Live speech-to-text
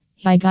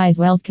Hi guys,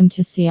 welcome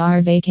to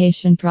CR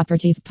Vacation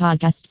Properties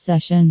podcast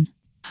session.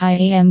 I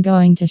am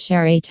going to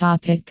share a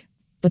topic,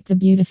 but the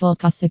beautiful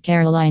Casa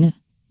Carolina.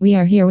 We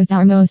are here with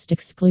our most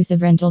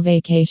exclusive rental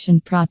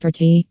vacation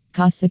property,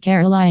 Casa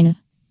Carolina.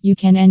 You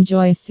can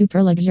enjoy a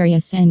super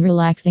luxurious and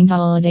relaxing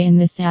holiday in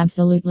this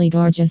absolutely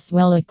gorgeous,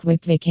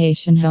 well-equipped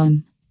vacation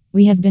home.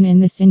 We have been in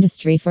this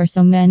industry for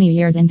so many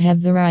years and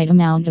have the right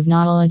amount of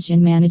knowledge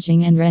in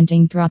managing and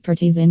renting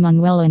properties in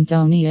Manuel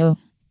Antonio.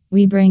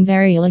 We bring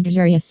very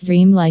luxurious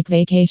dream-like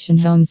vacation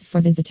homes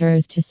for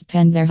visitors to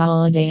spend their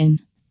holiday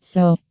in.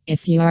 So,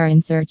 if you are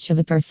in search of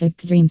a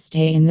perfect dream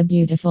stay in the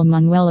beautiful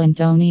Manuel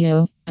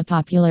Antonio, a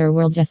popular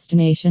world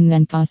destination,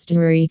 then Costa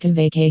Rica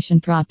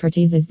Vacation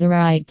Properties is the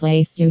right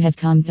place you have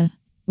come to.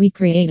 We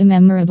create a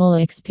memorable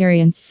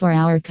experience for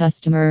our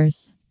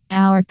customers.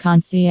 Our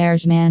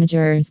concierge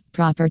managers,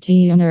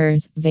 property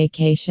owners,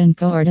 vacation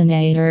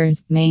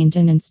coordinators,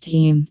 maintenance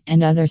team,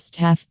 and other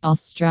staff all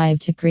strive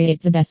to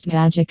create the best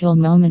magical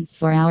moments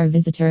for our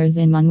visitors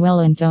in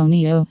Manuel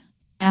Antonio.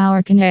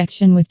 Our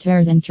connection with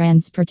tours and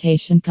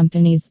transportation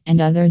companies and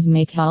others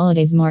make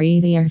holidays more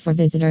easier for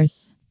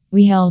visitors.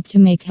 We help to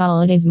make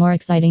holidays more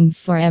exciting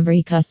for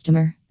every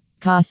customer.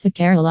 Casa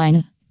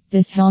Carolina.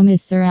 This home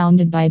is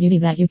surrounded by beauty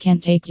that you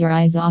can't take your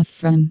eyes off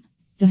from.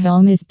 The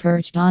home is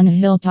perched on a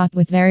hilltop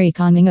with very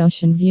calming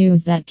ocean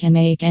views that can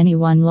make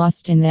anyone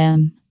lost in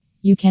them.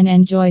 You can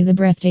enjoy the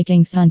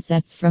breathtaking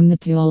sunsets from the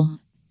pool.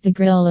 The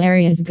grill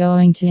area is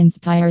going to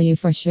inspire you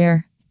for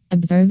sure.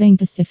 Observing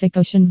Pacific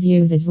Ocean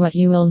views is what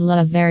you will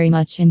love very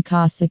much in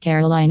Casa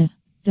Carolina.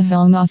 The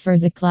home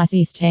offers a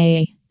classy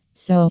stay.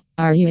 So,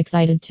 are you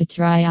excited to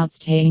try out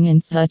staying in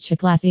such a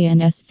classy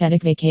and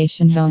aesthetic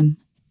vacation home?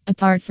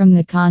 Apart from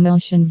the calm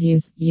ocean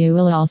views, you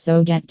will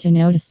also get to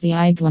notice the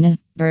iguana,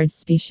 bird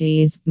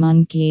species,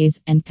 monkeys,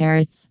 and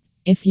parrots.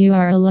 If you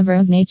are a lover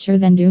of nature,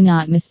 then do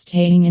not miss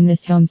staying in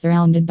this home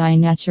surrounded by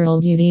natural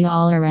beauty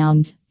all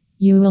around.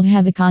 You will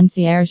have a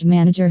concierge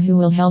manager who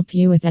will help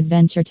you with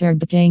adventure tour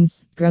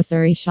bookings,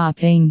 grocery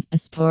shopping, a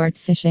sport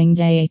fishing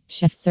day,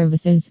 chef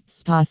services,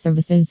 spa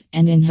services,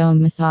 and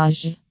in-home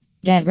massage.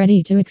 Get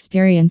ready to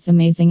experience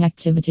amazing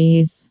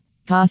activities.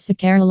 Casa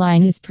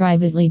Carolina is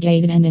privately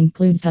gated and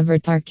includes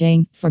covered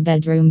parking, 4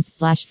 bedrooms /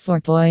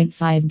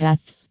 4.5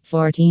 baths,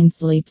 14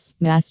 sleeps,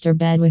 master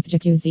bed with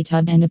jacuzzi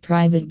tub and a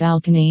private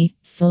balcony,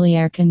 fully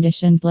air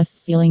conditioned plus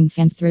ceiling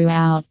fans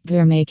throughout,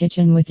 gourmet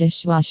kitchen with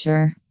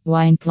dishwasher,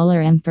 wine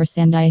cooler &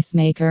 ice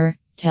maker,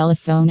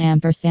 telephone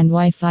 &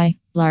 Wi-Fi,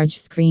 large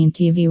screen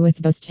TV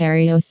with Bose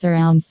stereo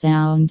surround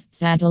sound,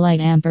 satellite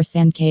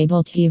 &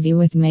 cable TV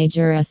with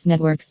major US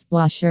networks,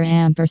 washer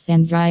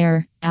 &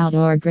 dryer,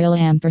 outdoor grill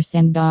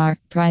 & bar,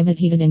 private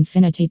heated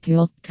infinity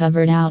pool,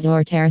 covered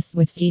outdoor terrace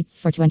with seats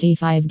for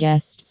 25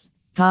 guests.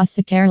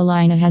 Casa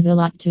Carolina has a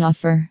lot to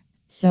offer.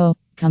 So,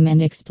 come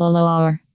and explore.